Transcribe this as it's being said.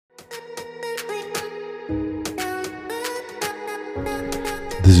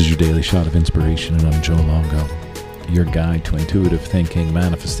This is your daily shot of inspiration, and I'm Joe Longo, your guide to intuitive thinking,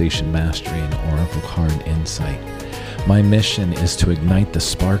 manifestation mastery, and oracle card insight. My mission is to ignite the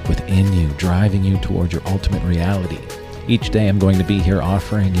spark within you, driving you toward your ultimate reality. Each day I'm going to be here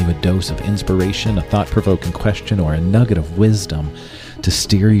offering you a dose of inspiration, a thought-provoking question, or a nugget of wisdom to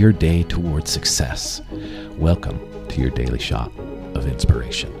steer your day towards success. Welcome to your daily shot of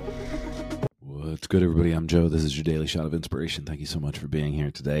inspiration. What's good, everybody? I'm Joe. This is your daily shot of inspiration. Thank you so much for being here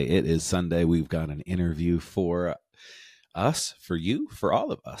today. It is Sunday. We've got an interview for us, for you, for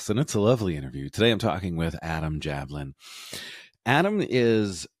all of us, and it's a lovely interview. Today I'm talking with Adam Jablin. Adam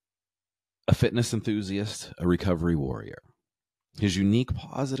is a fitness enthusiast, a recovery warrior. His unique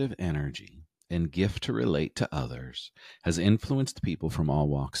positive energy and gift to relate to others has influenced people from all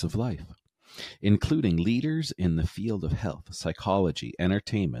walks of life, including leaders in the field of health, psychology,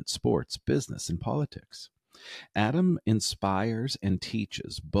 entertainment, sports, business, and politics. Adam inspires and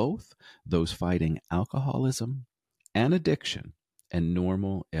teaches both those fighting alcoholism and addiction and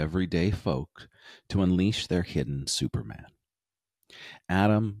normal, everyday folk to unleash their hidden Superman.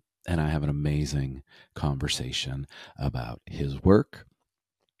 Adam and I have an amazing conversation about his work,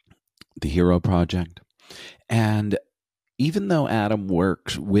 the Hero Project, and even though Adam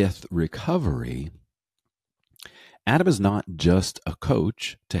works with recovery, Adam is not just a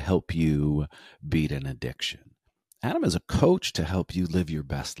coach to help you beat an addiction. Adam is a coach to help you live your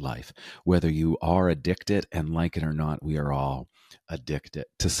best life. Whether you are addicted, and like it or not, we are all addicted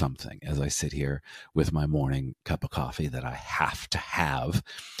to something. As I sit here with my morning cup of coffee that I have to have,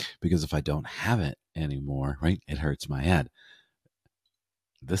 because if I don't have it anymore, right, it hurts my head.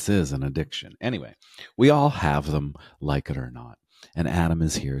 This is an addiction. Anyway, we all have them, like it or not. And Adam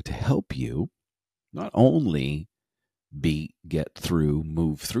is here to help you not only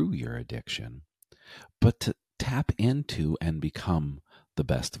move through your addiction, but to tap into and become the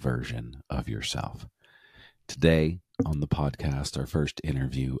best version of yourself. Today on the podcast, our first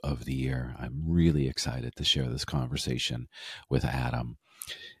interview of the year, I'm really excited to share this conversation with Adam.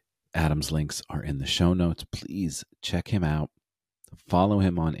 Adam's links are in the show notes. Please check him out. Follow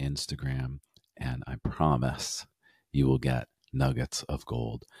him on Instagram, and I promise you will get nuggets of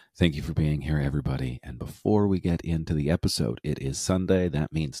gold. Thank you for being here, everybody. And before we get into the episode, it is Sunday.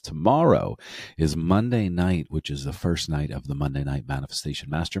 That means tomorrow is Monday night, which is the first night of the Monday Night Manifestation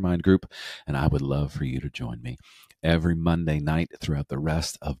Mastermind group, and I would love for you to join me. Every Monday night throughout the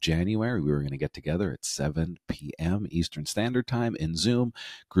rest of January, we were going to get together at 7 p.m. Eastern Standard Time in Zoom,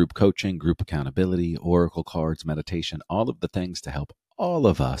 group coaching, group accountability, oracle cards, meditation, all of the things to help all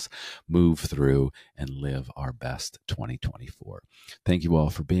of us move through and live our best 2024. Thank you all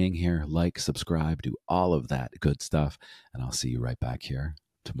for being here. Like, subscribe, do all of that good stuff, and I'll see you right back here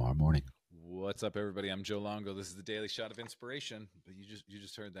tomorrow morning. What's up, everybody? I'm Joe Longo. This is the Daily Shot of Inspiration. But you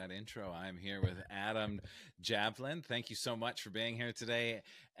just heard that intro. I'm here with Adam Jablin. Thank you so much for being here today,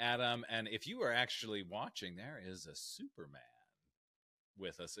 Adam. And if you are actually watching, there is a Superman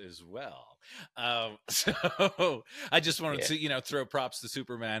with us as well. So I just wanted to, throw props to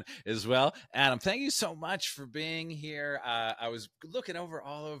Superman as well. Adam, thank you so much for being here. I was looking over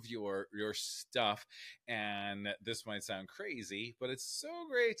all of your stuff, and this might sound crazy, but it's so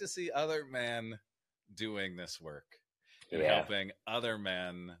great to see other men doing this work and helping other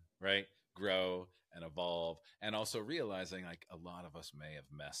men, right, grow and evolve, and also realizing like a lot of us may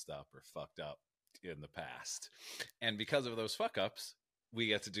have messed up or fucked up in the past. And because of those fuck ups, we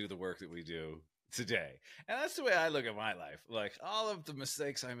get to do the work that we do today. And that's the way I look at my life. Like, all of the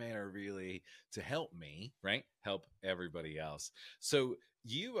mistakes I made are really to help me, right? Help everybody else. So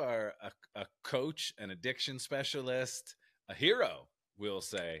you are a coach, an addiction specialist, a hero, we'll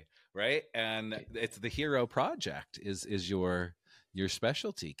say, right? And it's the Hero Project is your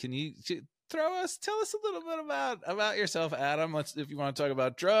specialty. Can you tell us a little bit about yourself, Adam? If you want to talk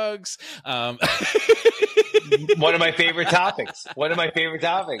about drugs. One of my favorite topics.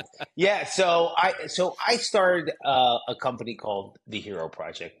 Yeah. So I started a company called the Hero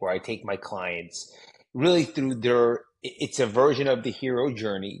Project, where I take my clients really through it's a version of the hero's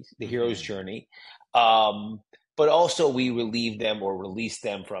journey. But also we relieve them or release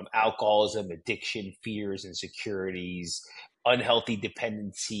them from alcoholism, addiction, fears, insecurities, unhealthy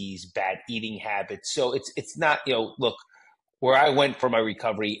dependencies, bad eating habits. So it's not, look, where I went for my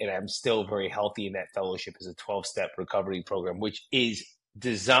recovery, and I'm still very healthy in that fellowship, is a 12-step recovery program, which is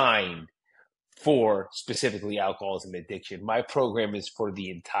designed for specifically alcoholism and addiction. My program is for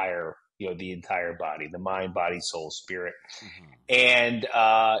the entire body, the mind, body, soul, spirit. And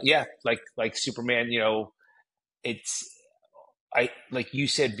like Superman, like you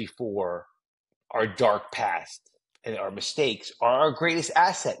said before, our dark past and our mistakes are our greatest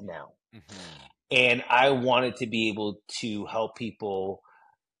asset now. Mm-hmm. And I wanted to be able to help people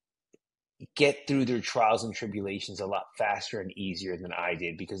get through their trials and tribulations a lot faster and easier than I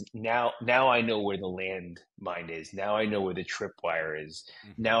did, because now I know where the landmine is. Now I know where the tripwire is.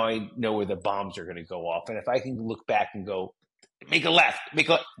 Now Mm-hmm. I know where the bombs are going to go off. And if I can look back and go, make a left,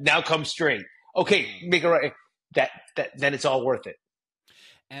 now come straight. Okay, Mm-hmm. make a right. That then it's all worth it.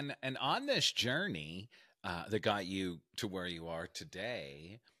 And on this journey that got you to where you are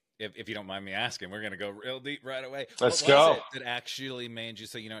today, if you don't mind me asking, we're going to go real deep right away. What Let's was go. it that actually made you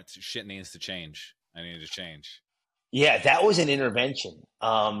say, you know, shit needs to change? I need to change. Yeah, that was an intervention.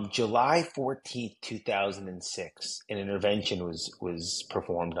 July 14th, 2006, an intervention was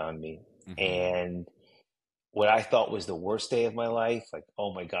performed on me. Mm-hmm. And what I thought was the worst day of my life, like,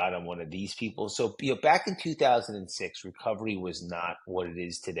 oh my God, I'm one of these people. So, back in 2006, recovery was not what it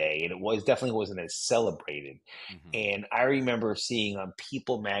is today. And it definitely wasn't as celebrated. Mm-hmm. And I remember seeing on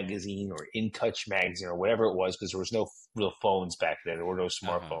People magazine or In Touch magazine or whatever it was, because there was no real phones back then, there were no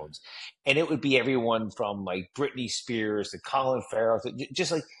Uh-huh. smartphones. And it would be everyone from like Britney Spears to Colin Farrell, to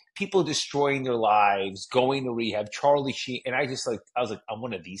just like people destroying their lives, going to rehab, Charlie Sheen. And I was like, I'm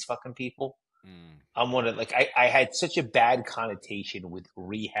one of these fucking people. Mm. I'm one of like I had such a bad connotation with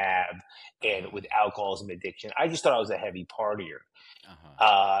rehab and Uh-huh. with alcoholism addiction. I just thought I was a heavy partier.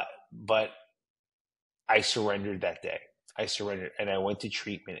 Uh-huh. But I surrendered that day. I surrendered and I went to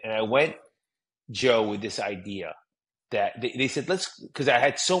treatment. And I went, Joe, with this idea that they said, because I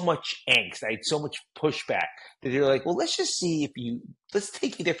had so much angst, I had so much pushback that they were like, well, let's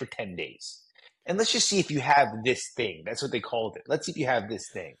take you there for 10 days. And let's just see if you have this thing. That's what they called it. Let's see if you have this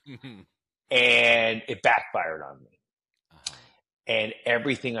thing. Mm-hmm. And it backfired on me. Uh-huh. And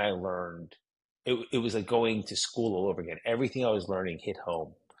everything I learned, it was like going to school all over again. Everything I was learning hit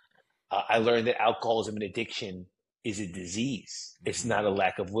home. I learned that alcoholism and addiction is a disease. It's not a Mm-hmm.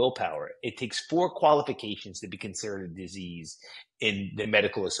 lack of willpower. It takes 4 qualifications to be considered a disease in the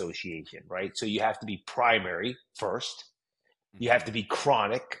medical association, right? So you have to be primary first. You have to Mm-hmm. be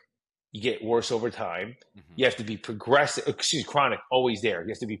chronic. You get worse over time. You Mm-hmm. have to be progressive. Excuse me, chronic, always there. You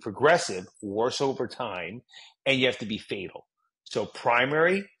have to be progressive, worse over time, and you have to be fatal. So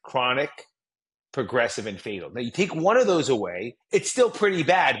primary, chronic, progressive, and fatal. Now you take one of those away, it's still pretty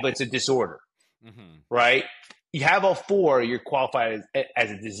bad, but it's a disorder, Mm-hmm. right? You have all 4, you're qualified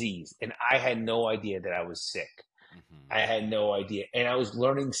as a disease. And I had no idea that I was sick. Mm-hmm. I had no idea. And I was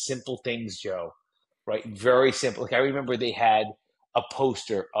learning simple things, Joe, right? Very simple. Like I remember they had a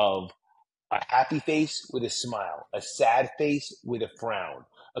poster of a happy face with a smile, a sad face with a frown,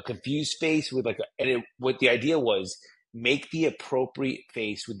 a confused face with what the idea was, make the appropriate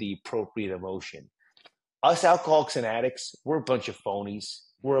face with the appropriate emotion. Us alcoholics and addicts, we're a bunch of phonies.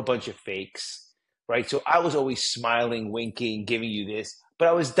 We're a bunch of fakes, right? So I was always smiling, winking, giving you this, but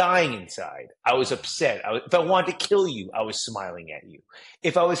I was dying inside. I was upset. If I wanted to kill you, I was smiling at you.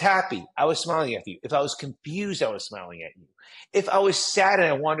 If I was happy, I was smiling at you. If I was confused, I was smiling at you. If I was sad and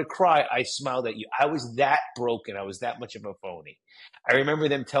I wanted to cry, I smiled at you. I was that broken. I was that much of a phony. I remember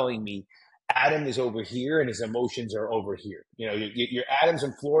them telling me, Adam is over here and his emotions are over here. You know, your Adam's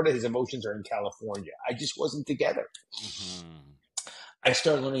in Florida, his emotions are in California. I just wasn't together. Mm-hmm. I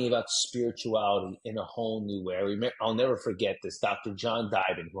started learning about spirituality in a whole new way. I'll never forget this. Dr. John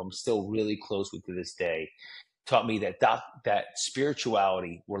Diven, who I'm still really close with to this day, taught me that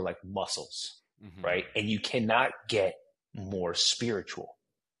spirituality were like muscles, Mm-hmm. right? And you cannot get more spiritual.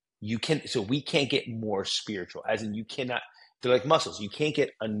 So we can't get more spiritual, as in you cannot, they're like muscles. You can't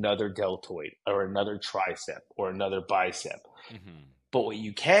get another deltoid or another tricep or another bicep. Mm-hmm. But what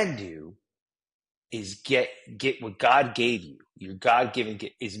you can do is get what God gave you. Your God given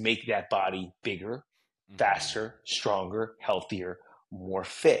is make that body bigger, Mm-hmm. faster, stronger, healthier, more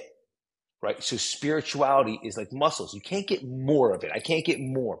fit. Right? So spirituality is like muscles. You can't get more of it. I can't get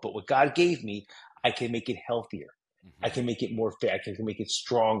more. But what God gave me, I can make it healthier. I Mm-hmm. can make it more fit. I can make it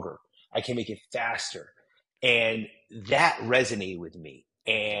stronger. I can make it faster. And that resonated with me.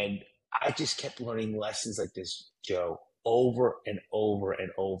 And I just kept learning lessons like this, Joe, over and over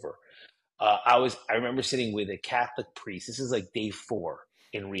and over. I remember sitting with a Catholic priest. This is like day 4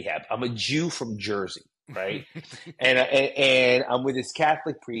 in rehab. I'm a Jew from Jersey, right? And I'm with this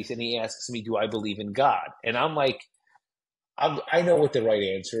Catholic priest, and he asks me, "Do I believe in God?" And I'm like, I know what the right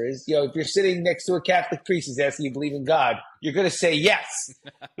answer is. You know, if you're sitting next to a Catholic priest who's asking you believe in God, you're going to say yes.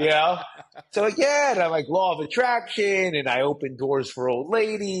 You know, so yeah, and I'm like law of attraction, and I open doors for old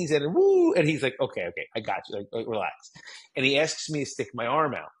ladies, and woo, and he's like, okay, I got you, like, relax. And he asks me to stick my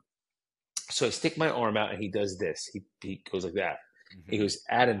arm out. So I stick my arm out, and he does this. He goes like that. He Mm-hmm. goes,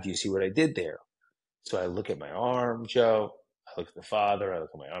 Adam, do you see what I did there? So I look at my arm, Joe. I look at the Father. I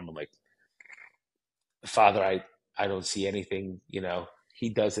look at my arm. I'm like, Father, I don't see anything. He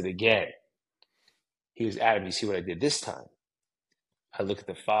does it again. He goes, Adam, you see what I did this time? I look at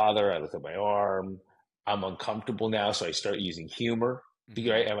the Father. I look at my arm. I'm uncomfortable now, so I start using humor.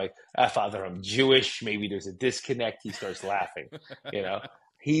 Right? I'm like, Father, I'm Jewish. Maybe there's a disconnect. He starts laughing.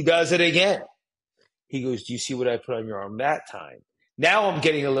 He does it again. He goes, do you see what I put on your arm that time? Now I'm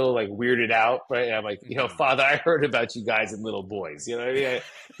getting a little like weirded out, right? And I'm like, Father, I heard about you guys and little boys. You know what I mean?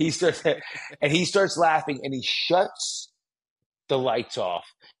 He starts laughing, and he shuts the lights off,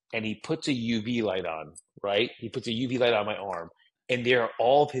 and he puts a UV light on, right? He puts a UV light on my arm, and there are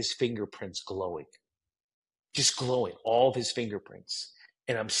all of his fingerprints glowing, just glowing, all of his fingerprints.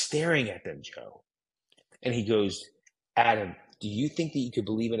 And I'm staring at them, Joe. And he goes, Adam, do you think that you could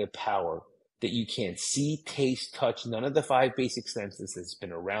believe in a power that you can't see, taste, touch, none of the 5 basic senses that's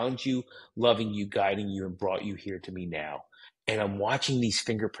been around you, loving you, guiding you, and brought you here to me now? And I'm watching these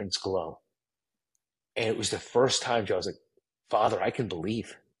fingerprints glow. And it was the first time, Joe, I was like, Father, I can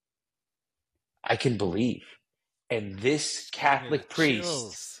believe. I can believe. And this Catholic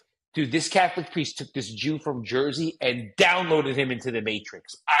priest, dude, this Catholic priest took this Jew from Jersey and downloaded him into the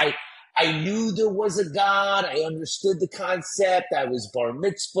Matrix. I knew there was a God. I understood the concept. I was bar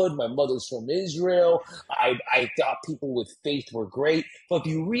mitzvahed. My mother's from Israel. I thought people with faith were great. But if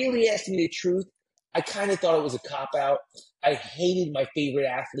you really asked me the truth, I kind of thought it was a cop-out. I hated my favorite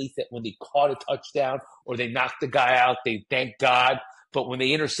athletes that when they caught a touchdown or they knocked the guy out, they thanked God. But when they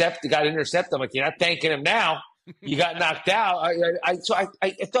got intercepted, I'm like, you're not thanking him now. You got knocked out. So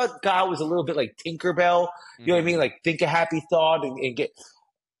I thought God was a little bit like Tinkerbell. You know what I mean? Like think a happy thought and get.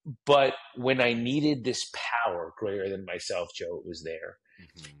 But when I needed this power greater than myself, Joe, it was there.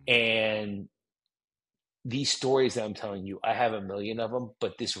 And these stories that I'm telling you, I have a million of them,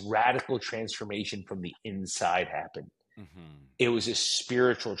 but this radical transformation from the inside happened. It was a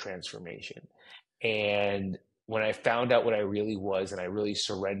spiritual transformation. And when I found out what I really was and I really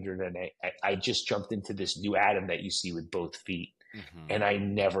surrendered, and I just jumped into this new Adam that you see with both feet. And I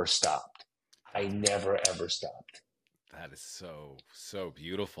never stopped. I never, ever stopped. That is so, so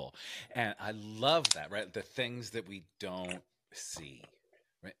beautiful. And I love that, right? The things that we don't see,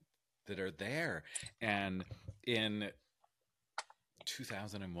 right? That are there. And in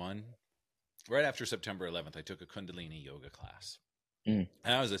 2001, right after September 11th, I took a Kundalini yoga class. And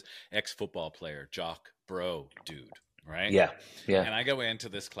I was this ex-football player, jock, bro dude, right? Yeah. And I go into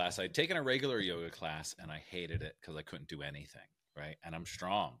this class. I'd taken a regular yoga class, and I hated it because I couldn't do anything, right? And I'm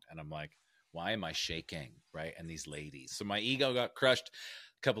strong. And I'm like, why am I shaking, right? And these ladies. So my ego got crushed.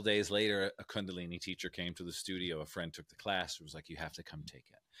 A couple days later, a Kundalini teacher came to the studio. A friend took the class. It was like, you have to come take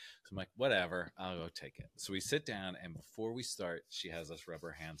it. So I'm like, whatever, I'll go take it. So we sit down, and before we start, she has us rub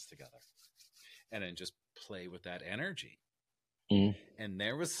our hands together and then just play with that energy. And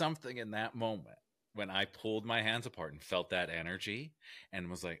there was something in that moment when I pulled my hands apart and felt that energy and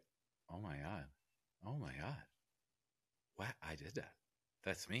was like, oh my God, what? I did that.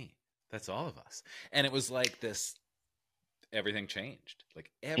 That's me. That's all of us. And it was like this, everything changed.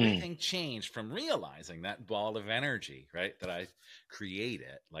 Like everything changed from realizing that ball of energy, right? That I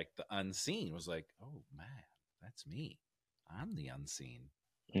created, like the unseen was like, oh man, that's me. I'm the unseen.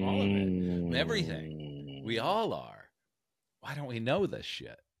 All of it. Everything. We all are. Why don't we know this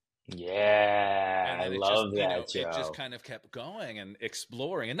shit? Yeah, I love that, Joe. It just kind of kept going and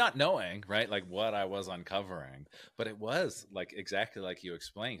exploring and not knowing, right? Like what I was uncovering. But it was like exactly like you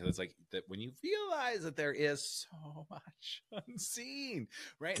explained. Because it's like that when you realize that there is so much unseen,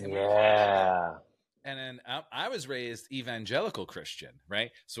 right? And we're part of it. And then I was raised evangelical Christian,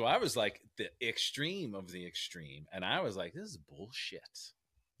 right? So I was like the extreme of the extreme. And I was like, this is bullshit.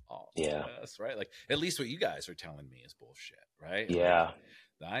 All this, right? Like at least what you guys are telling me is bullshit, right? Yeah.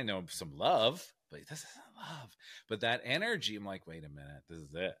 Like, I know some love, but this isn't love. But that energy, I'm like, wait a minute, this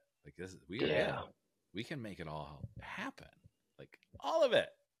is it. Like this is it. We can make it all happen. Like all of it.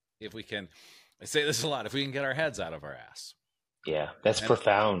 If we can, I say this a lot, if we can get our heads out of our ass. Yeah, that's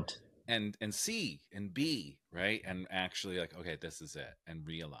profound. And see and be, right? And actually like, okay, this is it. And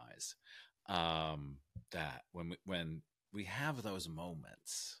realize that when we have those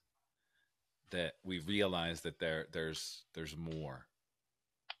moments that we realize that there's more,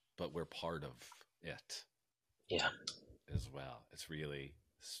 but we're part of it. Yeah. As well. It's really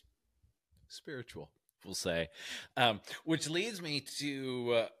spiritual, we'll say. Which leads me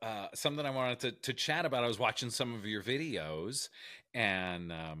to something I wanted to chat about. I was watching some of your videos,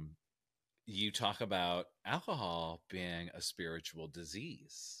 and you talk about alcohol being a spiritual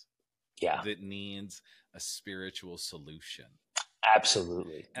disease. Yeah. That needs a spiritual solution.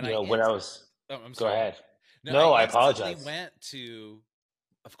 Absolutely. And when I was I'm Go sorry. ahead. No, I No, I instantly apologize. went to,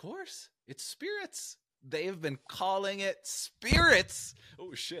 of course, it's spirits. They have been calling it spirits.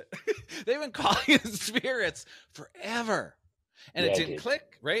 Oh shit. They've been calling it spirits forever. And it Yeah, didn't dude.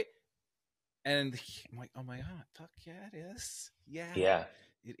 click, right? And I'm like, oh my God, fuck yeah, it is. Yeah, Yeah.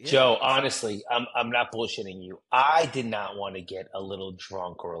 it Joe, is. honestly, I'm not bullshitting you. I did not want to get a little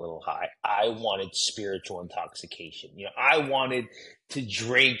drunk or a little high. I wanted spiritual intoxication. I wanted to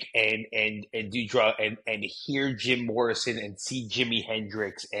drink and do drug and hear Jim Morrison and see Jimi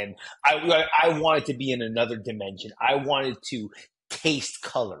Hendrix, and I wanted to be in another dimension. I wanted to taste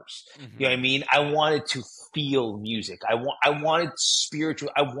colors. You know what I Mm-hmm. mean? I wanted to feel music. I wanted spiritual.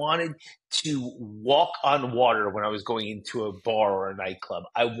 I wanted to walk on water when I was going into a bar or a nightclub.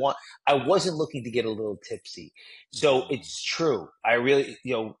 I wasn't looking to get a little tipsy. So Mm-hmm. it's true. I really,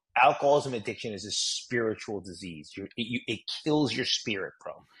 alcoholism addiction is a spiritual disease. It kills your spirit,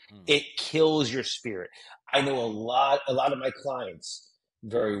 bro. Mm-hmm. It kills your spirit. I know a lot of my clients,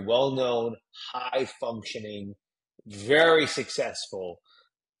 very well known, high functioning, very successful,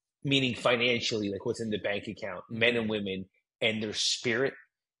 meaning financially, like what's in the bank account, men and Mm-hmm. women, and their spirit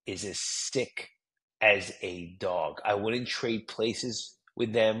is as sick as a dog. I wouldn't trade places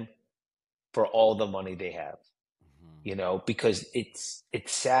with them for all the money they have, because it's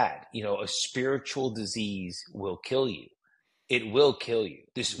sad. A spiritual disease will kill you. It will kill you.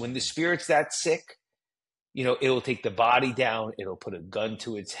 When the Mm-hmm. spirit's that sick, it'll take the body down. It'll put a gun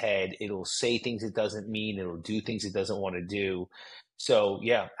to its head. It'll say things it doesn't mean. It'll do things it doesn't want to do. So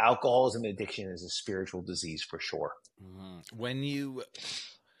yeah, alcoholism addiction is a spiritual disease for sure. Mm-hmm. When you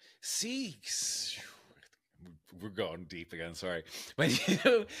see, we're going deep again. Sorry. When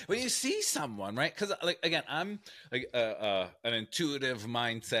you see someone, right? Because like again, I'm like an intuitive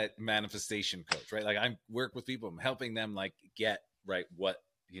mindset manifestation coach, right? Like I work with people, I'm helping them like get right what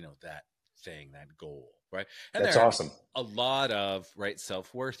that thing, that goal, right? And That's there are awesome. a lot of right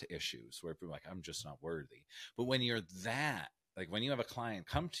self-worth issues where people are like, I'm just not worthy. But when you're that, like when you have a client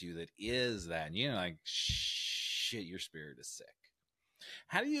come to you that is that, and like, shit, your spirit is sick.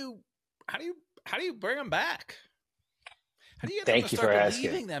 How do you how do you how do you bring them back? How do you get them to Thank you start for asking.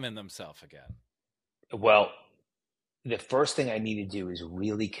 believing them in themselves again? Well, the first thing I need to do is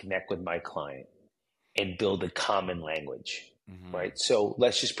really connect with my client and build a common language, Mm-hmm. right? So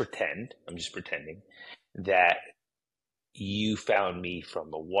let's just pretend, I'm just pretending, that you found me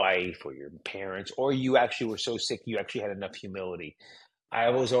from a wife or your parents, or you actually were so sick you actually had enough humility. I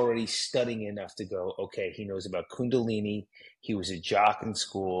was already studying enough to go, okay, he knows about Kundalini. He was a jock in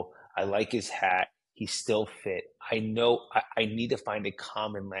school. I like his hat. He's still fit. I know I need to find a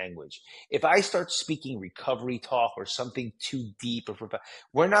common language. If I start speaking recovery talk or something too deep or profound,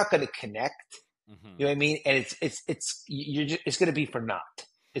 we're not going to connect. You know Mm-hmm. what I mean? And it's going to be for naught.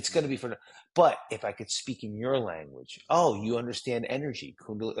 It's going to be Mm-hmm. for naught. But if I could speak in your language, oh, you understand energy,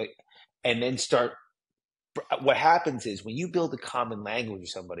 Kundalini, and then start. What happens is when you build a common language with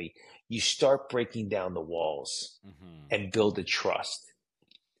somebody, you start breaking down the walls Mm-hmm. and build a trust.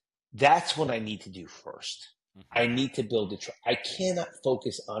 That's what I need to do first. I Mm-hmm. need to build a trust. I cannot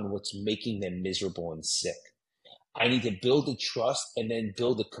focus on what's making them miserable and sick. I need to build a trust and then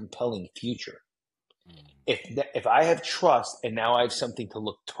build a compelling future. If I have trust and now I have something to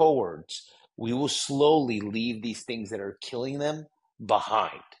look towards, we will slowly leave these things that are killing them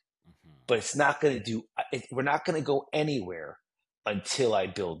behind. Mm-hmm. But it's not going to do, we're not going to go anywhere until I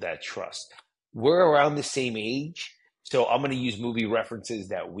build that trust. We're around the same age. So I'm going to use movie references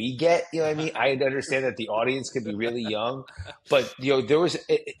that we get. You know what I mean? I understand that the audience could be really young, but there was,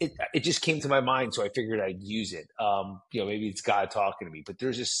 it just came to my mind. So I figured I'd use it. Maybe it's God talking to me, but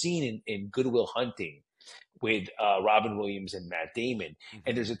there's a scene in Goodwill Hunting with Robin Williams and Matt Damon. And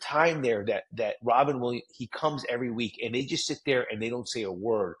Mm-hmm. there's a time there that Robin Williams, he comes every week and they just sit there and they don't say a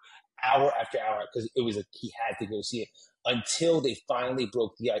word hour after hour because it was he had to go see it until they finally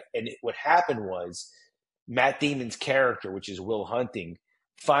broke the ice. And what happened was Matt Damon's character, which is Will Hunting,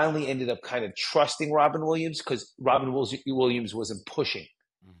 finally ended up kind of trusting Robin Williams because Robin Williams wasn't pushing.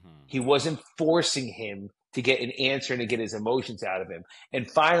 Mm-hmm. He wasn't forcing him to get an answer and to get his emotions out of him. And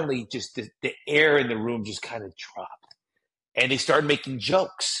finally, just the air in the room just kind of dropped. And they started making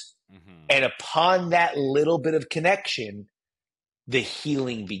jokes. Mm-hmm. And upon that little bit of connection, the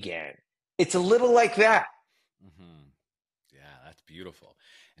healing began. It's a little like that. Mm-hmm. Yeah, that's beautiful,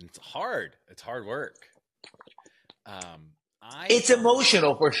 and it's hard. It's hard work. I It's find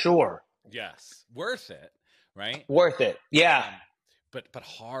emotional for sure. yes, worth it, right? Worth it. Yeah. But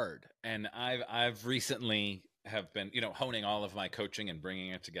hard. And I've recently have been honing all of my coaching and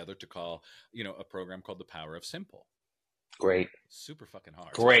bringing it together to call a program called The Power of Simple. Great. Super fucking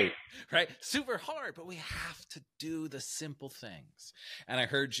hard. Great. Right? Super hard, but we have to do the simple things. And I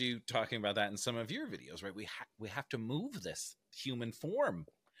heard you talking about that in some of your videos, right? We have to move this human form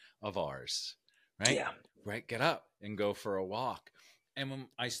of ours, right? Yeah. Right? Get up and go for a walk. And when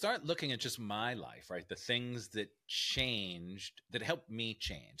I start looking at just my life, right, the things that changed, that helped me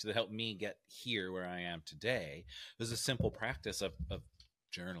change, that helped me get here where I am today, was a simple practice of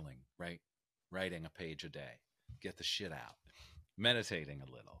journaling, right? Writing a page a day, get the shit out, meditating a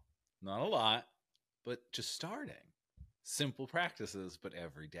little, not a lot, but just starting. Simple practices, but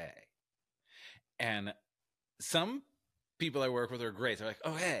every day. And some people I work with are great. They're like,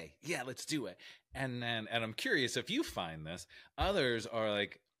 oh, hey, yeah, let's do it. And I'm curious if you find this. Others are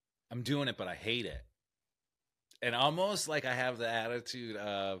like, I'm doing it, but I hate it. And almost like I have the attitude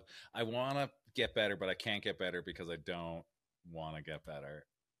of, I want to get better, but I can't get better because I don't want to get better.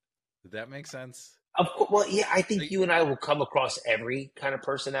 Did that make sense? Of course, well, yeah, I think you and I will come across every kind of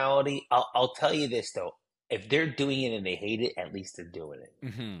personality. I'll tell you this though, if they're doing it and they hate it, at least they're doing it.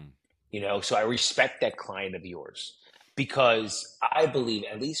 Mm-hmm. So I respect that client of yours because I believe,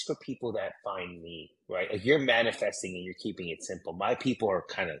 at least for people that find me, right? Like you're manifesting and you're keeping it simple. My people are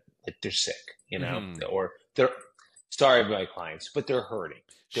kind of like they're sick, Mm-hmm. or they're sorry, my clients, but they're hurting.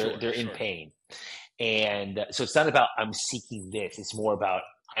 They're in Sure. pain, and so it's not about I'm seeking this. It's more about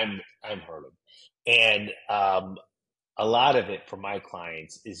I'm hurting, and a lot of it for my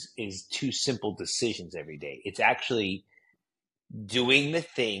clients is two simple decisions every day. It's actually doing the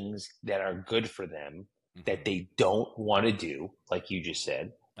things that are good for them that they don't want to do, like you just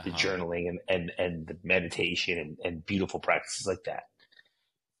said, the journaling and the meditation and beautiful practices like that.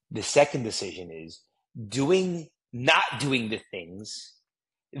 The second decision is not doing the things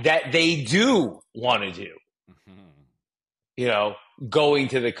that they do want to do. Going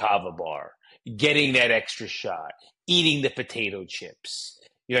to the kava bar, getting that extra shot, eating the potato chips,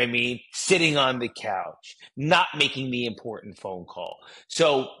 you know what I mean? Sitting on the couch, not making the important phone call.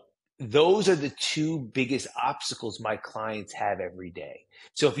 So those are the two biggest obstacles my clients have every day.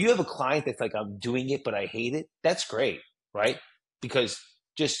 So if you have a client that's like, I'm doing it, but I hate it, that's great, right? Because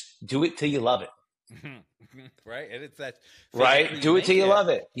just do it till you love it. Right, and it's that right. Do it till you love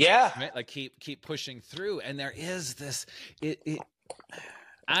it. Yeah. Right? Like keep pushing through, and there is this.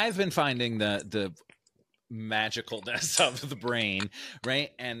 I've been finding the magicalness of the brain,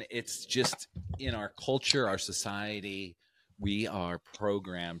 right? And it's just in our culture, our society, we are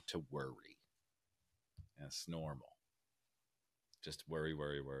programmed to worry. That's normal. Just worry.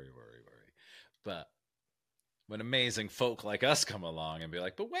 But when amazing folk like us come along and be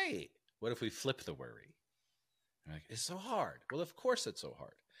like, but wait, what if we flip the worry? I'm like, it's so hard. Well, of course it's so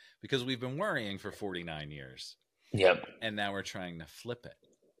hard because we've been worrying for 49 years. Yep. And now we're trying to flip it.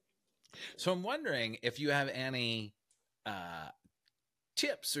 So I'm wondering if you have any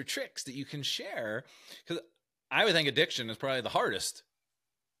tips or tricks that you can share, because I would think addiction is probably the hardest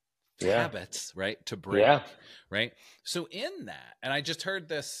habits, right, to break, right? So in that, and I just heard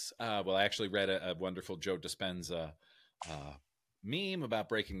this, I actually read a wonderful Joe Dispenza meme about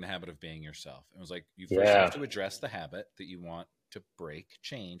breaking the habit of being yourself. It was like, you first have to address the habit that you want to break,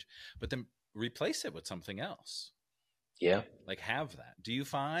 change, but then replace it with something else. Yeah. Like have that. Do you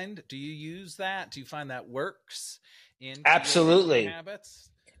use that? Do you find that works in absolutely habits?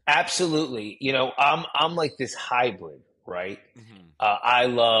 Absolutely. I'm like this hybrid, right? I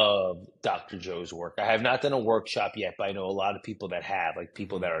love Dr. Joe's work. I have not done a workshop yet, but I know a lot of people that have, like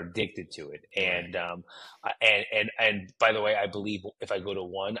people that are addicted to it. And and by the way, I believe if I go to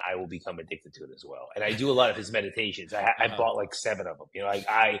one, I will become addicted to it as well. And I do a lot of his meditations. I bought like 7 of them.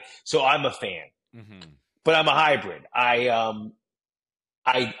 So I'm a fan. But I'm a hybrid. I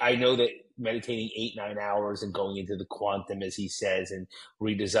know that meditating 8-9 hours and going into the quantum, as he says, and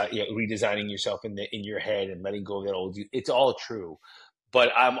redesigning yourself in your head and letting go of that old you. It's all true,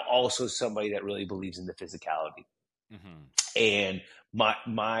 but I'm also somebody that really believes in the physicality, and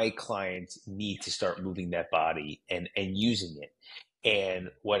my clients need to start moving that body and using it.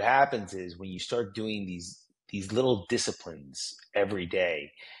 And what happens is when you start doing these little disciplines every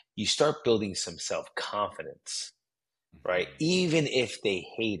day, you start building some self-confidence. Right? Even if they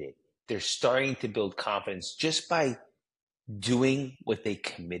hate it, they're starting to build confidence just by doing what they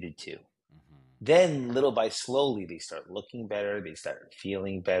committed to. Then little by slowly, they start looking better. They start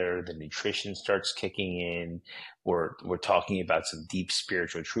feeling better. The nutrition starts kicking in. We're talking about some deep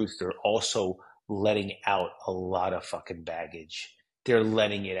spiritual truth. They're also letting out a lot of fucking baggage. They're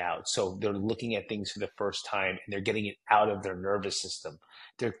letting it out. So they're looking at things for the first time and they're getting it out of their nervous system.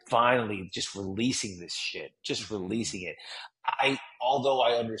 They're finally just releasing this shit, just releasing it. although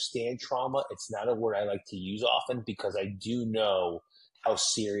I understand trauma, it's not a word I like to use often because I do know how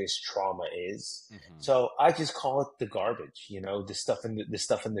serious trauma is. Mm-hmm. So I just call it the garbage, the stuff in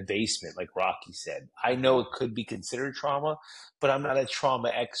the basement, like Rocky said. I know it could be considered trauma, but I'm not a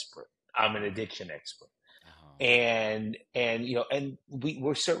trauma expert. I'm an addiction expert. Uh-huh. And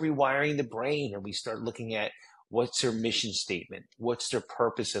we start rewiring the brain, and we start looking at what's their mission statement, what's their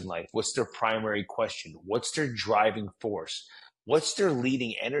purpose in life, what's their primary question, what's their driving force, what's their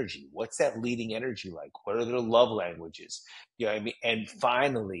leading energy, what's that leading energy like, what are their love languages, what I mean. And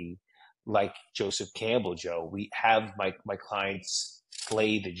finally, like Joseph Campbell, Joe, we have my clients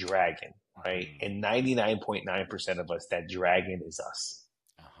slay the dragon, right? Mm-hmm. And 99.9% of us, that dragon is us.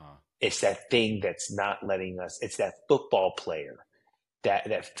 Uh-huh. It's that thing that's not letting us. It's that football player,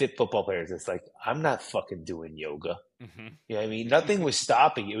 that fit football player that's like, I'm not fucking doing yoga. Mm-hmm. You know what I mean? Nothing was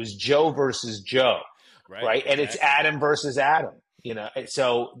stopping you. It was Joe versus Joe, Right. right? And it's Exactly. Adam versus Adam. And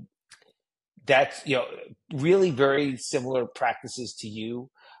so that's really very similar practices to you,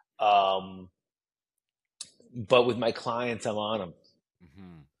 but with my clients, I'm on them.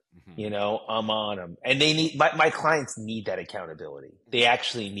 Mm-hmm. Mm-hmm. I'm on them, and they need my clients need that accountability. They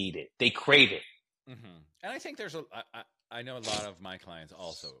actually need it. They crave it. Mm-hmm. And I think there's I know a lot of my clients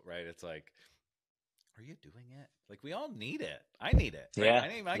also, right? It's like, are you doing it? Like, we all need it. I need it. Right? Yeah. I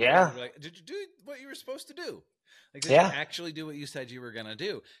need my Yeah. clients to be like, did you do what you were supposed to do? Like, did Yeah. you actually do what you said you were going to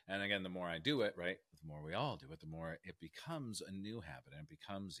do? And again, the more I do it, right, the more we all do it, the more it becomes a new habit and it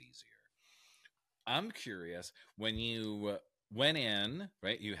becomes easier. I'm curious, when you went in,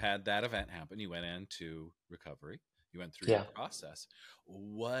 right, you had that event happen, you went into recovery, you went through your process.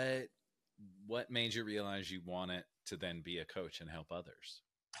 What made you realize you wanted to then be a coach and help others?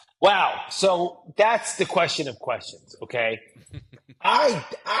 Wow. So that's the question of questions. Okay.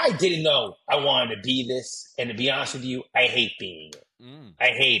 I didn't know I wanted to be this. And to be honest with you, I hate being it. I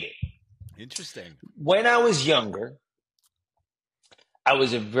hate it. Interesting. When I was younger, I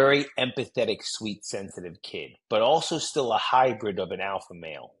was a very empathetic, sweet, sensitive kid, but also still a hybrid of an alpha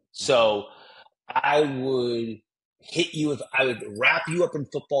male. So I would I would wrap you up in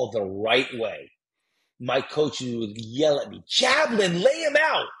football the right way. My coaches would yell at me, Jablin, lay him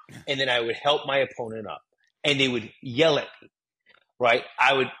out. And then I would help my opponent up. And they would yell at me, right?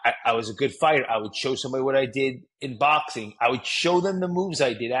 I was a good fighter. I would show somebody what I did in boxing. I would show them the moves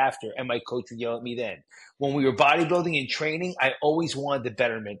I did after, and my coach would yell at me then. When we were bodybuilding and training, I always wanted the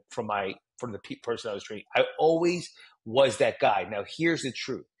betterment from the person I was training. I always was that guy. Now, here's the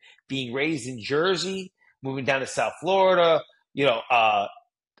truth. Being raised in Jersey, moving down to South Florida,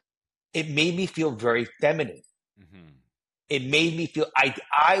 it made me feel very feminine. Mm-hmm. It made me feel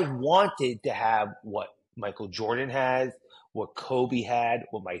I wanted to have what Michael Jordan has, what Kobe had,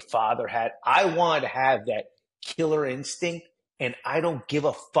 what my father had. I wanted to have that killer instinct, and I don't give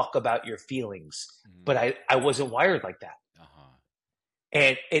a fuck about your feelings. Mm-hmm. But I wasn't wired like that. Uh-huh.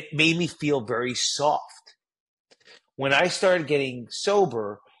 And it made me feel very soft. When I started getting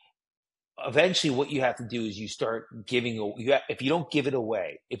sober, eventually what you have to do is you start giving, if you don't give it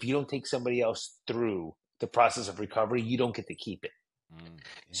away, if you don't take somebody else through the process of recovery, you don't get to keep it.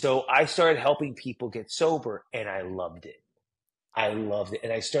 So I started helping people get sober, and I loved it.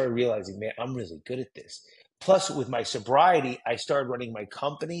 And I started realizing, man, I'm really good at this. Plus, with my sobriety, I started running my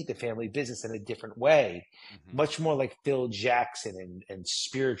company, the family business, in a different way, much more like Phil Jackson and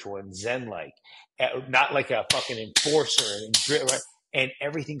spiritual and Zen-like, not like a fucking enforcer and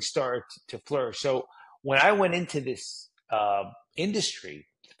everything started to flourish. So when I went into this industry,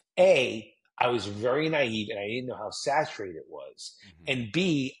 I was very naive and I didn't know how saturated it was. And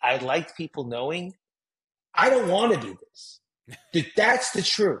B, I liked people knowing I don't want to be this. That's the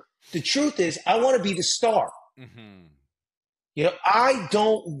truth. The truth is I want to be the star. I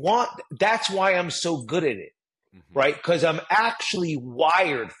don't want, that's why I'm so good at it, right? Because I'm actually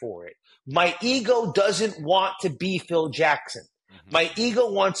wired for it. My ego doesn't want to be Phil Jackson. My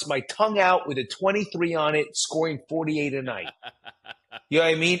ego wants my tongue out with a 23 on it, scoring 48 a night. You know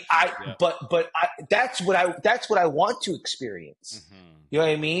what I mean? That's what I want to experience. You know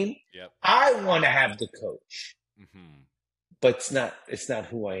what I mean? Yep. I want to have the coach, but it's not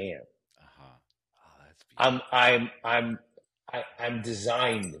who I am. Oh, I'm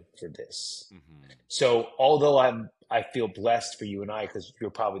designed for this. So although I feel blessed for you and I, because you're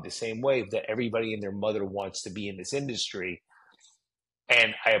probably the same way, that everybody and their mother wants to be in this industry.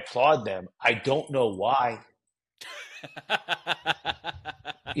 And I applaud them. I don't know why.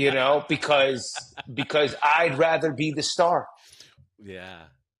 Because I'd rather be the star. Yeah.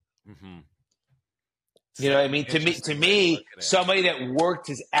 You know what I mean? To me, somebody that worked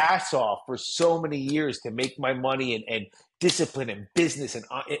his ass off for so many years to make my money and discipline and business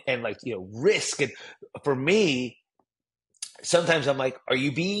and like, risk. And for me, sometimes I'm like, are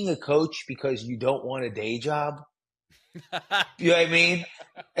you being a coach because you don't want a day job? You know what I mean?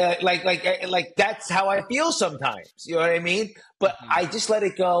 Like that's how I feel sometimes. You know what I mean? But Mhm. I just let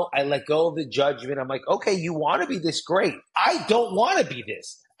it go. I let go of the judgment. I'm like, okay, you want to be this great. I don't want to be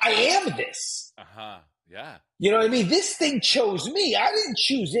this. I am this. Uh-huh. Yeah. You know what I mean? This thing chose me. I didn't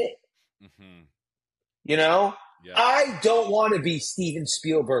choose it. Mhm. You know, Yep. I don't want to be Steven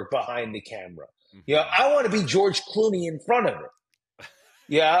Spielberg behind the camera. Mhm. I want to be George Clooney in front of it.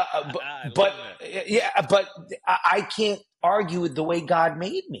 Yeah, I but love it. yeah, but I can't argue with the way God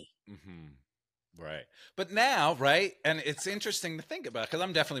made me. Mhm. Right. But now, right? And it's interesting to think about because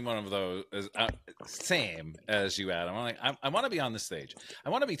I'm definitely one of those, same as you, Adam. I'm like, I want to be on the stage. I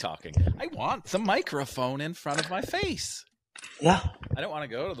want to be talking. I want the microphone in front of my face. Yeah, I don't want to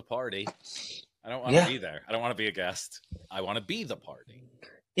go to the party. I don't want to yeah, be there. I don't want to be a guest. I want to be the party.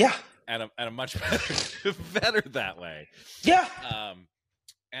 yeah, And I'm much better, better that way. yeah. Um,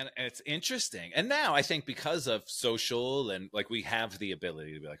 and it's interesting. And now I think because of social and like we have the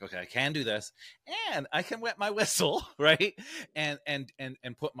ability to be like, okay, I can do this and I can wet my whistle, right? And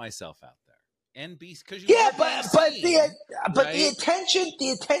put myself out there and be because you Yeah, are being but the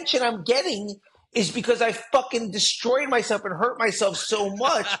right? attention I'm getting is because I fucking destroyed myself and hurt myself so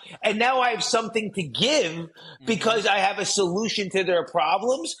much, and now I have something to give Mm-hmm. because I have a solution to their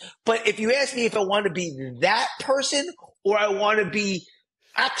problems. But if you ask me if I want to be that person or I want to be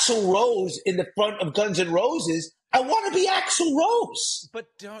Axl Rose in the front of Guns N' Roses, I want to be Axl Rose. But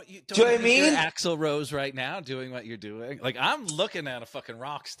don't you Do you know what I think you're mean? Axl Rose right now doing what you're doing? Like I'm looking at a fucking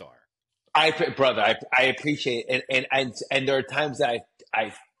rock star. Brother, I appreciate it, and there are times that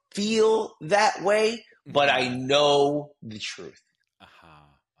I feel that way, but I Mm-hmm. know the truth, Uh-huh.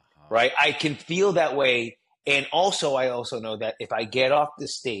 Uh-huh. right? I can feel that way, and I also know that if I get off the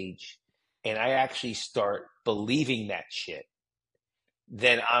stage and I actually start believing that shit,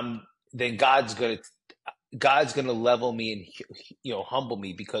 then then God's gonna level me and humble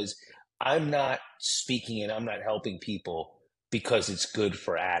me because I'm not speaking and I'm not helping people because it's good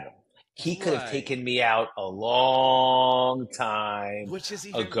for Adam. He could have Right. taken me out a long time Which is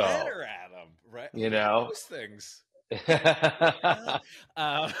even ago, better, Adam. Right? you Who know. knows things? Yeah.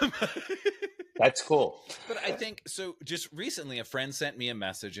 Um, That's cool. but I think so. Just recently, a friend sent me a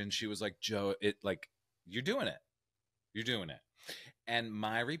message, and she was like, "Joe, you're doing it. You're doing it." And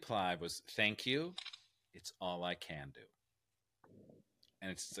my reply was, "Thank you. It's all I can do."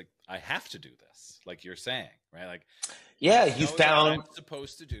 And it's like I have to do this, like you're saying, right? Like I Yeah, know that I'm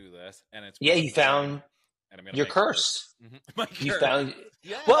supposed to do this, and it's what I'm you doing, found and I'm going to your make it work. curse. My You curse. found,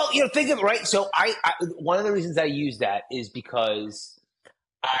 Yeah. well, think of it, right. So I one of the reasons I use that is because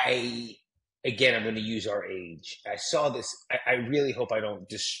I, again, I'm going to use our age. I saw this. I really hope I don't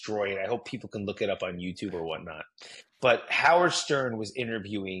destroy it. I hope people can look it up on YouTube or whatnot. But Howard Stern was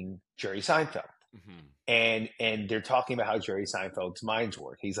interviewing Jerry Seinfeld, Mm-hmm. and they're talking about how Jerry Seinfeld's minds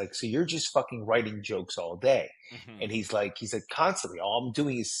work. He's like, so you're just fucking writing jokes all day, Mm-hmm. and he's like constantly. All I'm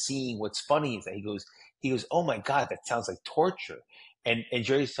doing is seeing what's funny. Is that he goes, oh my god, that sounds like torture. And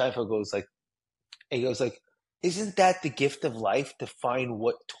Jerry Seinfeld goes like, isn't that the gift of life to find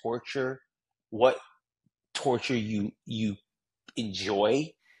what torture you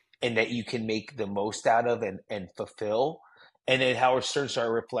enjoy and that you can make the most out of and fulfill? And then Howard Stern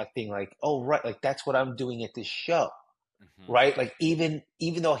started reflecting, like, oh right, like that's what I'm doing at this show, Mm-hmm. right? Like even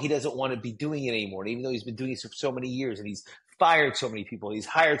though he doesn't want to be doing it anymore, and even though he's been doing this for so many years, and he's fired so many people, he's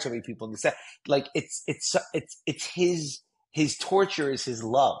hired so many people, and like it's his torture is his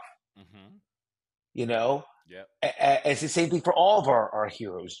love, Mm-hmm. you know. Yep. It's the same thing for all of our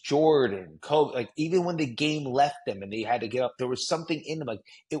heroes, Jordan, Kobe. Like even when the game left them and they had to get up, there was something in them. Like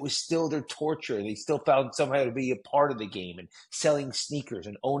it was still their torture. They still found somehow to be a part of the game and selling sneakers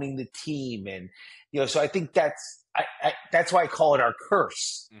and owning the team. And so I think that's why I call it our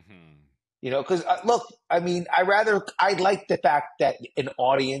curse. Mm-hmm. Because look, I mean, I like the fact that an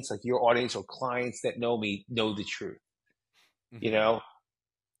audience, like your audience or clients that know me, know the truth. You Mm-hmm. know,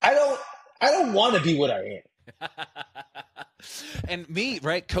 I don't, I don't want to be what I am. And me,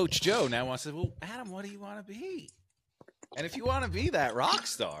 right? Coach Joe now wants to. Well, Adam, what do you want to be? And if you want to be that rock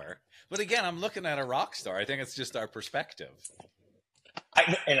star, but again, I'm looking at a rock star. I think it's just our perspective.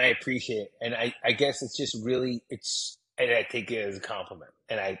 And I appreciate it, and I guess it's just really and I take it as a compliment,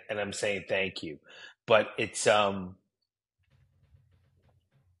 and I'm saying thank you, but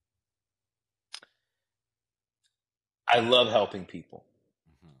I love helping people.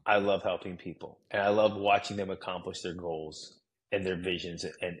 Mm-hmm. I love helping people, and I love watching them accomplish their goals. and their visions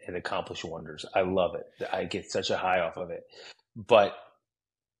and accomplish wonders. I love it. I get such a high off of it. But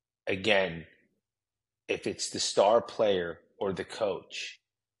again, if it's the star player or the coach,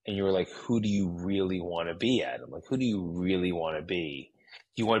 and you're like, who do you really want to be, Adam? Like, who do you really want to be?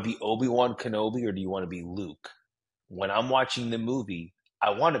 Do you want to be Obi-Wan Kenobi or do you want to be Luke? When I'm watching the movie, I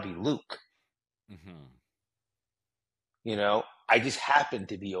want to be Luke. Mm-hmm. You know, I just happen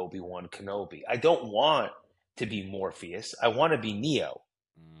to be Obi-Wan Kenobi. I don't want to be Morpheus. I want to be Neo,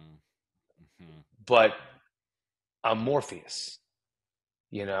 Mm-hmm. but I'm Morpheus.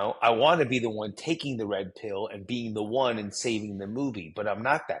 You know, I want to be the one taking the red pill and being the one and saving the movie, but I'm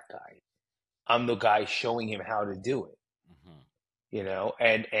not that guy. I'm the guy showing him how to do it. Mm-hmm. You know,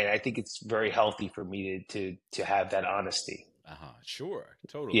 and I think it's very healthy for me to have that honesty. Sure,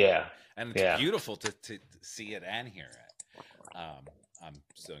 totally. Yeah, And it's yeah. beautiful to see it and hear it. I'm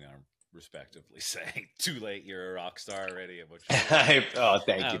still gonna respectively say, too late. You're a rock star already at what you're doing. Oh,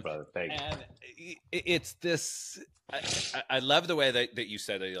 thank you, brother. Thank you. And it's this. I love the way that you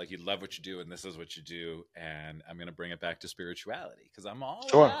said that, like, you love what you do and this is what you do. And I'm gonna bring it back to spirituality, because I'm all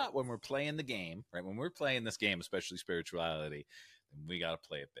Sure. about, when we're playing the game, right? When we're playing this game, especially spirituality, we got to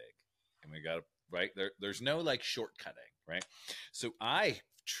play it big, and we got to, right there's no like shortcutting, right? So I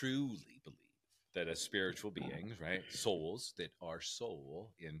truly believe that as spiritual beings, right, souls, that our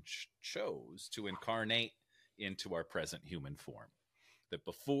soul chose to incarnate into our present human form. That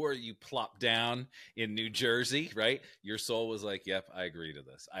before you plop down in New Jersey, right, your soul was like, yep, I agree to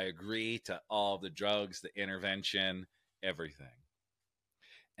this. I agree to all the drugs, the intervention, everything.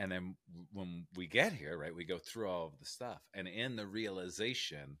 And then when we get here, right, we go through all of the stuff. And in the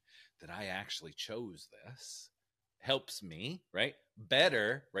realization that I actually chose this helps me, right,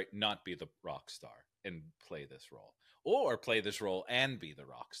 better, right, not be the rock star and play this role, or play this role and be the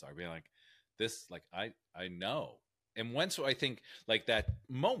rock star, being like, this, like, I know. And once I think, like, that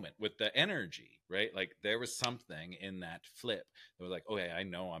moment with the energy, right, like there was something in that flip that was like, okay, I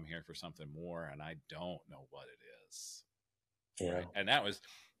know I'm here for something more, and I don't know what it is. Yeah. Right. And that was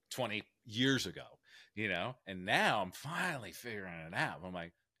 20 years ago, and now I'm finally figuring it out. I'm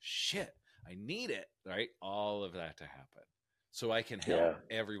like, shit, I need it, right? All of that to happen, so I can help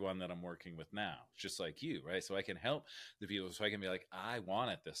everyone that I'm working with now, just like you, right? So I can help the people, so I can be like, I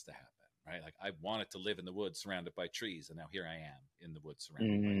wanted this to happen, right? Like, I wanted to live in the woods surrounded by trees, and now here I am in the woods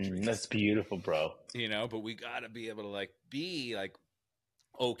surrounded by trees. That's beautiful, bro. But we got to be able to, like, be like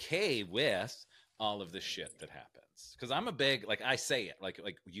okay with all of the shit that happens, because I'm a big, like, I say it like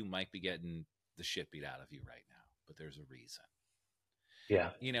you might be getting the shit beat out of you right now, but there's a reason.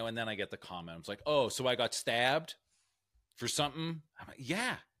 Yeah. And then I get the comment, I'm like, oh, so I got stabbed for something? I'm like,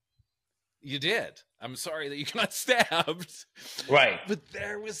 yeah, you did. I'm sorry that you got stabbed, right? But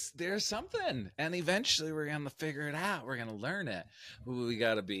there's something, and eventually we're gonna figure it out. We're gonna learn it. We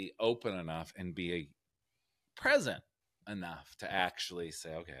got to be open enough and be present enough to actually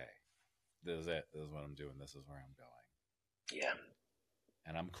say, okay, this is it. This is what I'm doing. This is where I'm going. Yeah.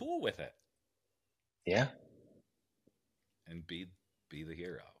 And I'm cool with it. Yeah. And be the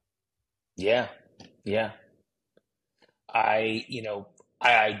hero. Yeah. Yeah. I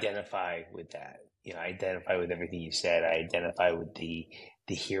identify with that. I identify with everything you said. I identify with the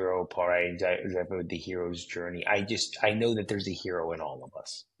hero part. I identify with the hero's journey. I know that there's a hero in all of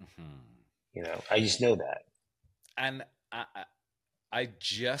us. Mm-hmm. I just know that. And I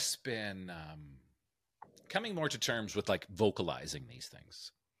just been coming more to terms with, like, vocalizing these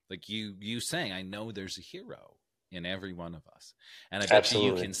things. Like you saying, I know there's a hero in every one of us. And I bet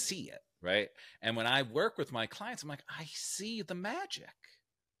you can see it, right? And when I work with my clients, I'm like, I see the magic.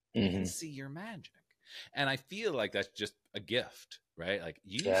 Mm-hmm. I can see your magic. And I feel like that's just a gift, right? Like,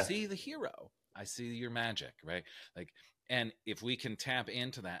 you see the hero. I see your magic, right? Like, and if we can tap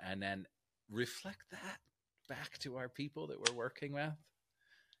into that and then reflect that back to our people that we're working with,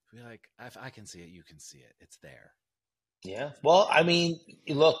 be like, if I can see it, you can see it. It's there. Yeah. Well, I mean,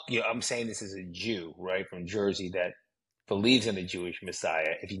 look, I'm saying this as a Jew, right, from Jersey, that believes in the Jewish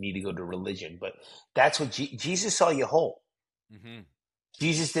Messiah, if you need to go to religion. But that's what Jesus saw you whole. Mm-hmm.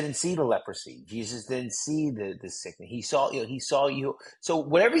 Jesus didn't see the leprosy. Jesus didn't see the sickness. He saw you. So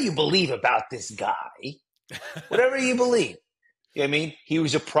whatever you believe about this guy, whatever you believe, you know what I mean? He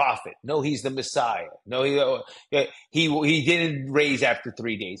was a prophet. No, he's the Messiah. No, he didn't raise after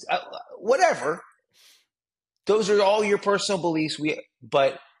 3 days. Whatever. Those are all your personal beliefs.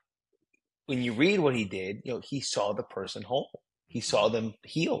 But when you read what he did, he saw the person whole. He saw them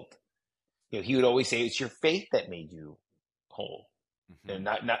healed. He would always say, "It's your faith that made you whole, mm-hmm.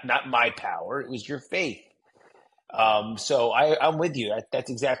 not my power. It was your faith." So I'm with you. That's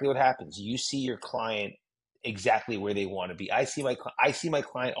exactly what happens. You see your client exactly where they want to be. I see my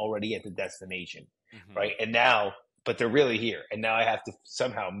client already at the destination, Mm-hmm. right? And now, but they're really here, and now I have to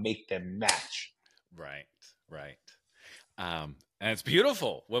somehow make them match. Right, right. And it's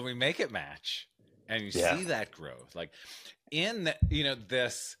beautiful when we make it match and you Yeah, see that growth. Like in the,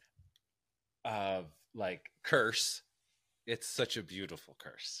 this like curse, it's such a beautiful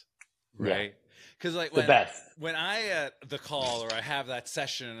curse, yeah, right? Because like the best. when I the call or I have that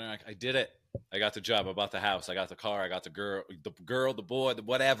session and I did it, I got the job, I bought the house, I got the car, I got the girl, the boy, the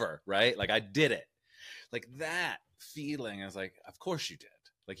whatever, right? Like I did it. Like that feeling is like, of course you did.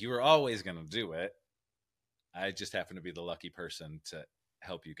 Like you were always going to do it. I just happen to be the lucky person to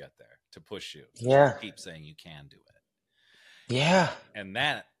help you get there, to push you, Yeah, keep saying you can do it. yeah, And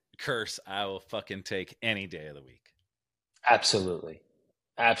that curse I will fucking take any day of the week. absolutely,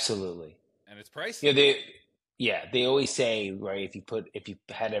 absolutely. And it's priceless. Yeah, they always say, right, if you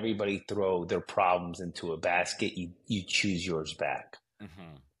had everybody throw their problems into a basket, you choose yours back.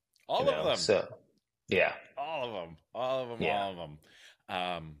 Mm-hmm. All of them. So yeah, All of them. All of them. yeah, All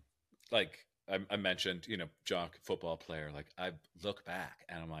of them. Like I mentioned, jock football player. Like I look back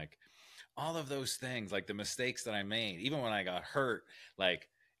and I'm like, all of those things, like the mistakes that I made, even when I got hurt, like,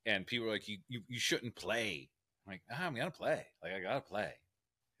 and people were like, you shouldn't play. I'm like, I'm gonna play. Like I gotta play.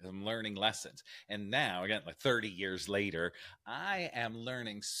 I'm learning lessons. And now, again, like 30 years later, I am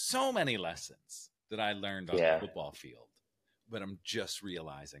learning so many lessons that I learned on the yeah. football field, but I'm just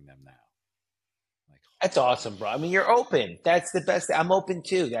realizing them now. Like, That's awesome, bro. I mean, you're open. That's the best. I'm open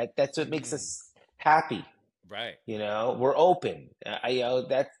too. That's what makes us happy. right. We're open.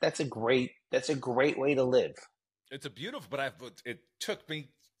 That's a great way to live. It's a beautiful, but it took me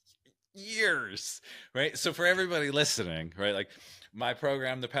years, right? So for everybody listening, right, like my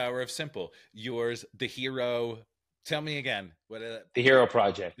program, The Power of Simple, yours, The Hero. Tell me again, what The Hero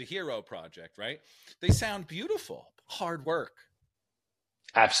Project. The Hero Project, right? They sound beautiful, hard work,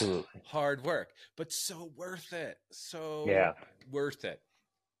 Absolutely. hard work, but so worth it, so Yeah. worth it.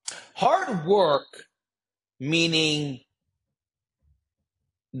 Hard work, meaning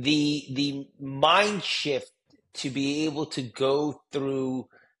the mind shift to be able to go through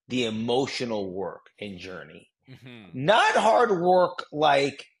the emotional work and journey. Mm-hmm. Not hard work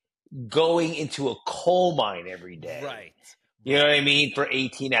like going into a coal mine every day. Right. You know what I mean? For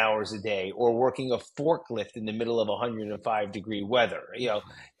 18 hours a day, or working a forklift in the middle of 105-degree weather.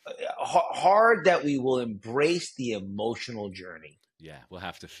 Hard that we will embrace the emotional journey. Yeah, we'll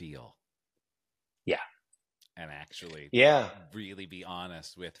have to feel. Yeah. And actually really be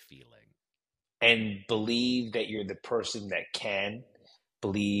honest with feeling. And believe that you're the person that can,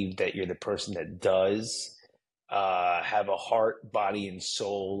 believe that you're the person that does, have a heart, body, and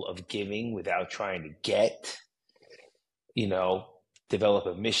soul of giving without trying to get, develop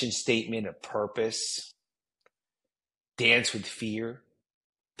a mission statement, a purpose, dance with fear,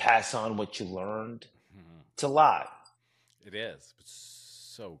 pass on what you learned. Mm-hmm. It's a lot. It is, but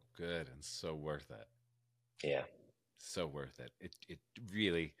so good and so worth it. Yeah. So worth it. It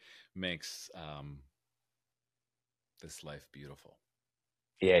really makes this life beautiful.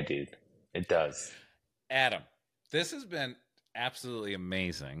 Yeah, dude. It does. Adam, this has been absolutely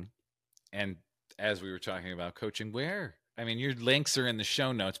amazing. And as we were talking about coaching, your links are in the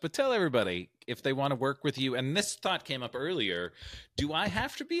show notes, but tell everybody if they want to work with you. And this thought came up earlier. Do I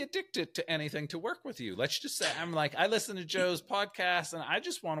have to be addicted to anything to work with you? Let's just say I listen to Joe's podcast and I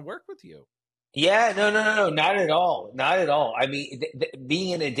just want to work with you. Yeah, no, not at all, not at all. I mean,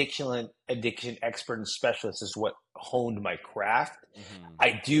 being an addiction expert and specialist is what honed my craft. Mm-hmm.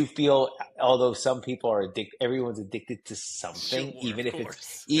 I do feel, although some people are everyone's addicted to something, Sure,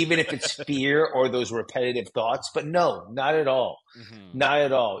 even if it's fear or those repetitive thoughts. But no, not at all, not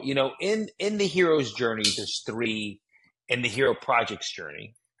at all. In the hero's journey, in the hero project's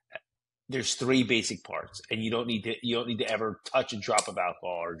journey, there's three basic parts, and you don't need to ever touch a drop of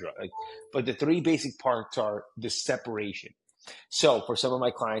alcohol or drug. But the three basic parts are the separation. So for some of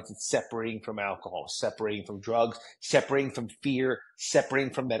my clients, it's separating from alcohol, separating from drugs, separating from fear,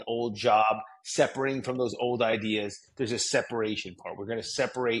 separating from that old job, separating from those old ideas. There's a separation part. We're going to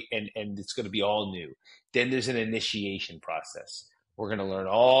separate, and it's going to be all new. Then there's an initiation process. We're going to learn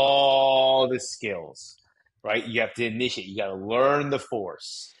all the skills, right? You have to initiate. You got to learn the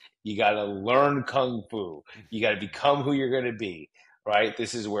force. You got to learn Kung Fu. You got to become who you're going to be, right?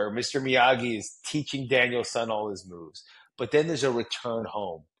 This is where Mr. Miyagi is teaching Daniel's son all his moves. But then there's a return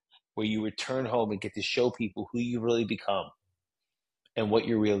home, where you return home and get to show people who you really become and what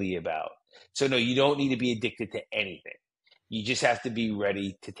you're really about. So no, you don't need to be addicted to anything. You just have to be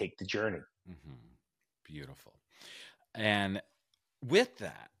ready to take the journey. Mm-hmm. Beautiful. And with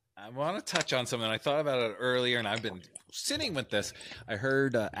that, I want to touch on something. I thought about it earlier, and I've been sitting with this. I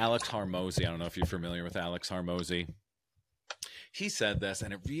heard Alex Hormozy. I don't know if you're familiar with Alex Hormozy. He said this,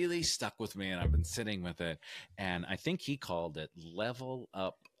 and it really stuck with me, and I've been sitting with it. And I think he called it level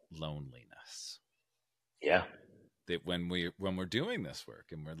up loneliness. Yeah. That when we're doing this work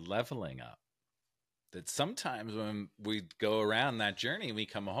and we're leveling up, that sometimes when we go around that journey and we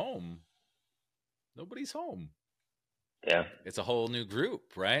come home, nobody's home. Yeah. It's a whole new group,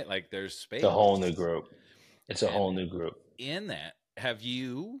 right? Like there's space. It's a whole new group. It's a whole new group. In that, have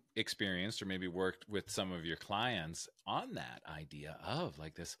you experienced or maybe worked with some of your clients on that idea of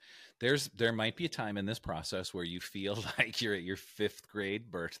like this? There might be a time in this process where you feel like you're at your 5th grade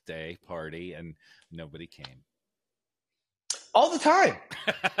birthday party and nobody came. All the time.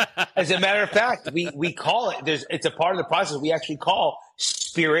 As a matter of fact, we call it. It's a part of the process we actually call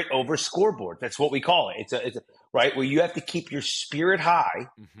spirit over scoreboard. That's what we call it. It's a right where you have to keep your spirit high,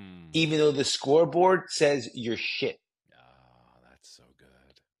 even though the scoreboard says you're shit. Oh, that's so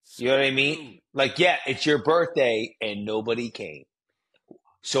good. You know what I mean? Like, yeah, it's your birthday and nobody came.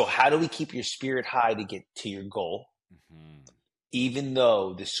 So how do we keep your spirit high to get to your goal, even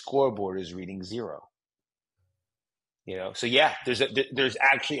though the scoreboard is reading 0? You know, so yeah, there's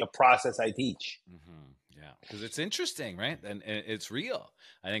actually a process I teach. Yeah, because it's interesting, right? And it's real.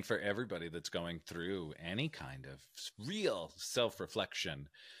 I think for everybody that's going through any kind of real self-reflection,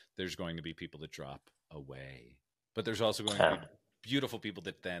 there's going to be people that drop away, but there's also going to be beautiful people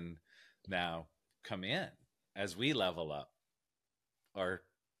that then now come in as we level up. Our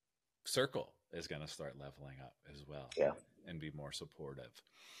circle is going to start leveling up as well, and be more supportive.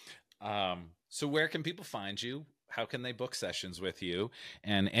 So where can people find you? How can they book sessions with you,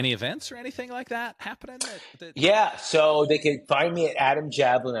 and any events or anything like that happening? Yeah, so they can find me at Adam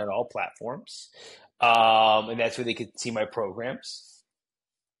Jablin on all platforms, and that's where they can see my programs.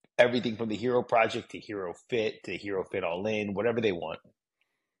 Everything from the Hero Project to Hero Fit to Hero Fit All In, whatever they want.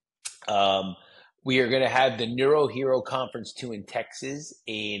 We are going to have the Neuro Hero Conference 2 in Texas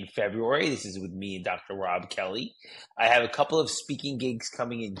in February. This is with me and Dr. Rob Kelly. I have a couple of speaking gigs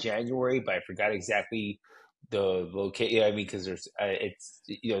coming in January, but I forgot exactly the location. I mean, because there's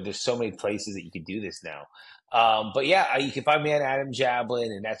so many places that you can do this now. But yeah, you can find me at Adam Jablin,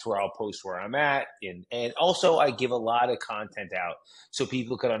 and that's where I'll post where I'm at. And also I give a lot of content out so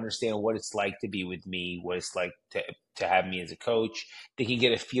people can understand what it's like to be with me, what it's like to have me as a coach. They can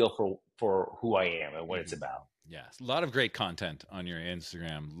get a feel for who I am and what it's about. Yes. A lot of great content on your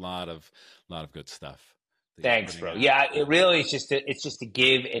Instagram. A lot of good stuff. Thanks, bro. Yeah, it really is it's just to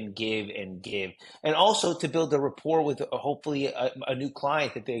give and give and give, and also to build a rapport with hopefully a new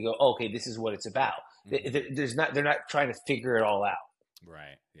client that they go, okay, this is what it's about. They're not trying to figure it all out.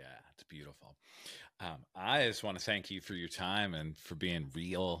 Right. Yeah, it's beautiful. I just want to thank you for your time and for being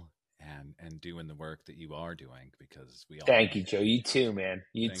real and doing the work that you are doing, because we all Thank you, Joe. You too, man.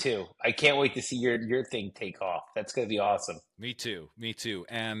 You too. I can't wait to see your thing take off. That's going to be awesome. Me too.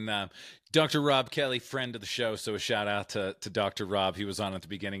 And Dr. Rob Kelly, friend of the show. So a shout out to Dr. Rob. He was on at the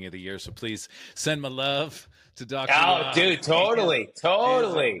beginning of the year. So please send my love to Dr. Rob. Oh, dude, totally. He's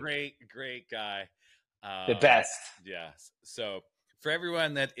a great guy. The best. Yes. So for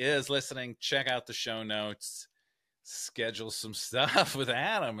everyone that is listening, check out the show notes. Schedule some stuff with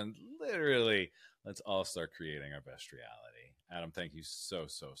Adam, and literally let's all start creating our best reality. Adam, thank you so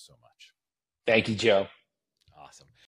much. Thank you, Joe. Awesome.